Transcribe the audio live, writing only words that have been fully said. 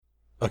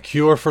A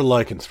Cure for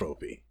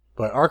Lycanthropy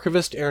by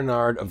Archivist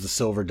Ernard of the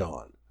Silver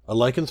Dawn, a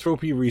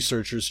Lycanthropy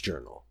researcher's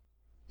journal.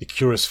 The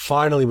cure is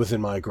finally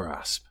within my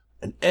grasp.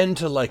 An end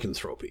to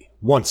lycanthropy,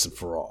 once and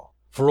for all.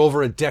 For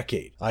over a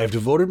decade, I have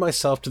devoted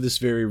myself to this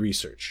very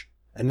research.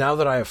 And now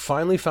that I have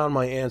finally found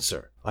my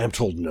answer, I am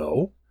told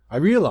no? I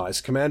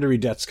realize Commander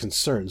Edette's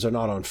concerns are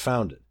not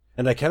unfounded,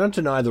 and I cannot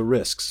deny the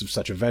risks of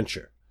such a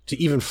venture. To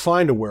even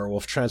find a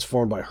werewolf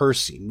transformed by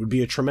Hircine would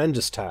be a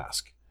tremendous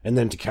task, and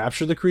then to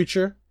capture the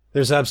creature?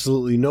 There's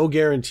absolutely no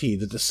guarantee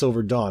that the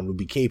Silver Dawn would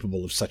be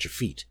capable of such a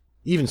feat.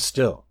 Even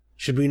still,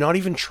 should we not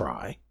even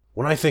try?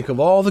 When I think of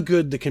all the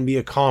good that can be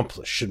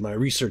accomplished should my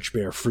research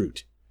bear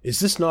fruit, is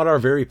this not our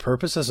very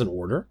purpose as an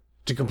order?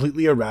 To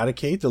completely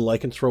eradicate the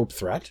lycanthrope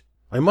threat?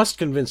 I must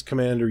convince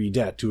Commander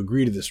Edette to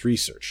agree to this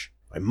research.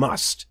 I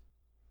must.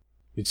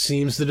 It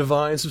seems the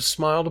divines have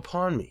smiled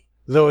upon me.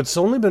 Though it's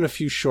only been a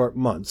few short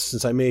months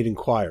since I made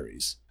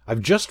inquiries,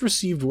 I've just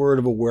received word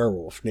of a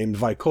werewolf named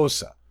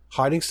Vycosa,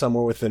 hiding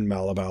somewhere within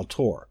Malabal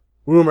Tor.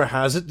 Rumor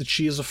has it that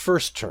she is a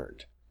first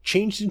turned,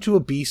 changed into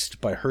a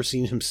beast by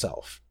Hircine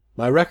himself.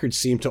 My records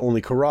seem to only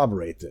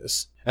corroborate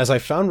this, as I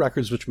found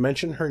records which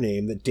mention her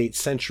name that date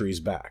centuries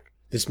back.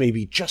 This may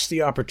be just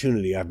the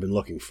opportunity I've been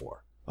looking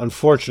for.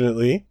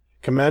 Unfortunately,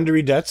 Commander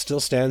Edette still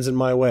stands in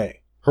my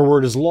way. Her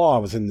word is law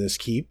within this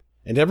keep,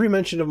 and every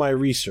mention of my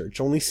research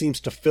only seems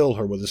to fill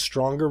her with a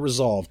stronger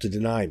resolve to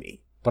deny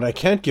me. But I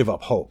can't give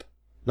up hope.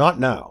 Not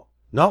now.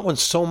 Not when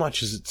so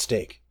much is at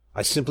stake.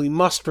 I simply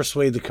must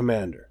persuade the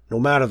commander, no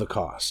matter the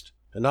cost,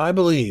 and I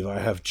believe I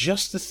have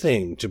just the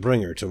thing to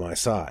bring her to my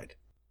side.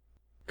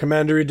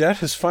 Commander Edette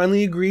has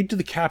finally agreed to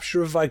the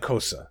capture of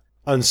Vycosa.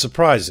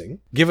 Unsurprising,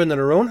 given that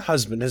her own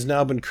husband has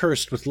now been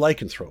cursed with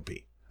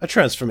lycanthropy, a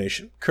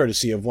transformation,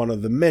 courtesy of one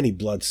of the many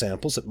blood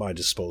samples at my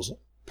disposal,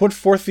 put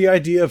forth the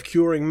idea of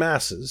curing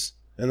masses,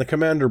 and the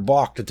commander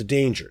balked at the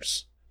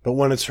dangers. But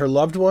when it's her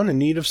loved one in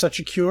need of such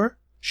a cure,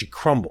 she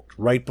crumbled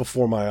right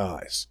before my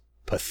eyes.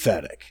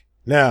 Pathetic.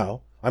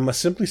 Now, I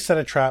must simply set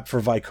a trap for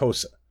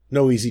Vycosa.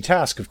 No easy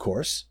task, of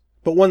course,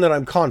 but one that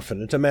I'm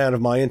confident a man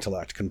of my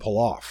intellect can pull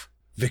off.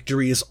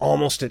 Victory is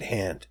almost at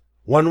hand.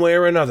 One way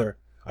or another,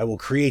 I will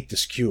create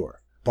this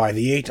cure. By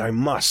the 8, I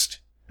must.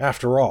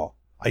 After all,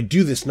 I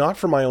do this not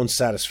for my own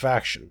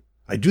satisfaction.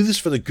 I do this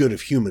for the good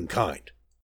of humankind.